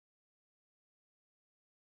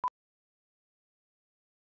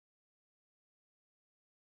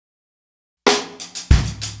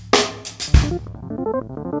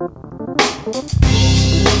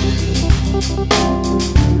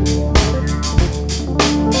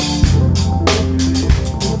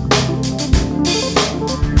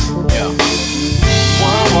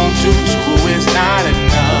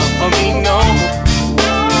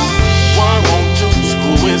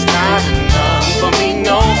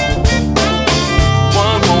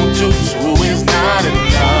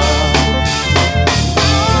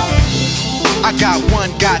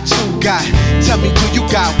Tell me, do you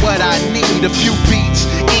got what I need? A few beats,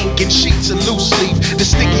 ink and sheets, a loose leaf, the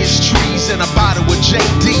stickiest trees, and a bottle of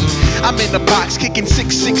JD. I'm in the box, kicking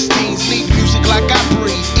 616s, need music like I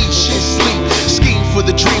breathe, eat shit, sleep, scheme for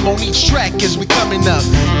the dream on each track as we coming up.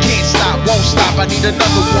 Can't stop, won't stop, I need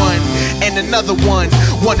another one, and another one.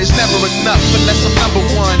 One is never enough unless I'm number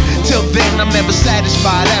one. Till then, I'm never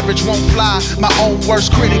satisfied, average won't fly. My own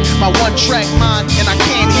worst critic, my one track mind, and I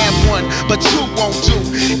can't have one, but two won't do.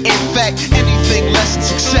 In fact, anything less than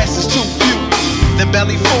success is too few. Then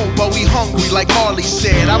belly full, but we hungry like Marley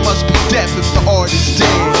said. I must be deaf if the art is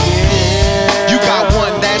dead. You got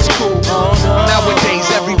one, that's cool. Nowadays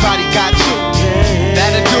everybody got two.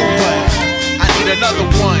 That'll do, but I need another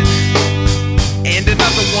one, and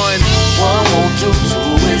another one. One won't do,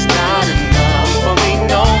 two is not enough for me,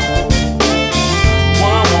 no.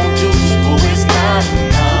 One won't do, two is not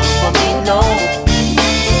enough for me, no.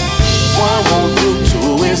 One won't do,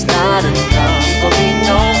 two is not enough for me,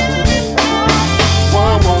 no.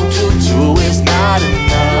 One won't do, two is not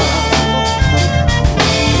enough.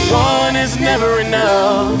 One is never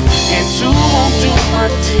enough, and two won't do, my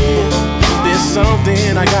dear. There's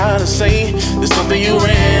something I gotta say, there's something you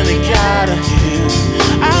really gotta hear.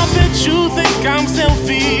 I bet you think I'm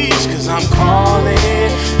selfish, cause I'm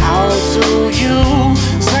calling out to you,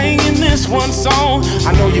 singing this one song.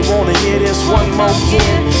 I know you wanna hear this one more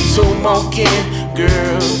again, two more again.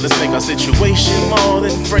 Girl, let's make our situation more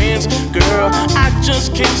than friends. Girl, I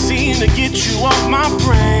just can't seem to get you off my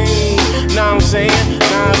brain. Now I'm saying,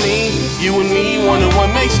 now I mean, you and me, one and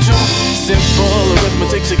one makes two. Simple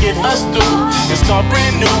arithmetic to get us through and start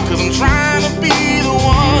brand new, cause I'm trying to be the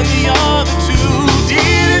one the other two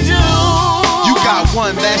didn't do. You got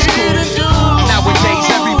one, that's cool. Nowadays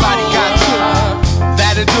everybody got two.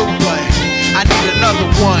 That'll do, but I need another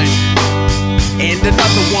one, and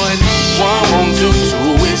another one. One won't do,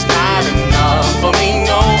 two is not enough for me,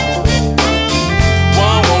 no.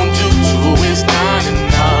 One won't do, two is not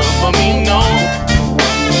enough for me, no.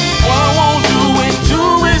 One won't do, and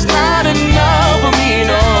two is not enough for me,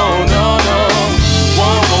 no, no, no.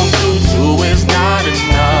 One won't do, two is not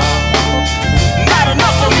enough. Not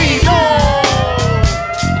enough for me, no.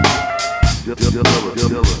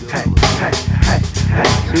 Hey, hey, hey, hey,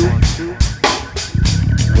 2,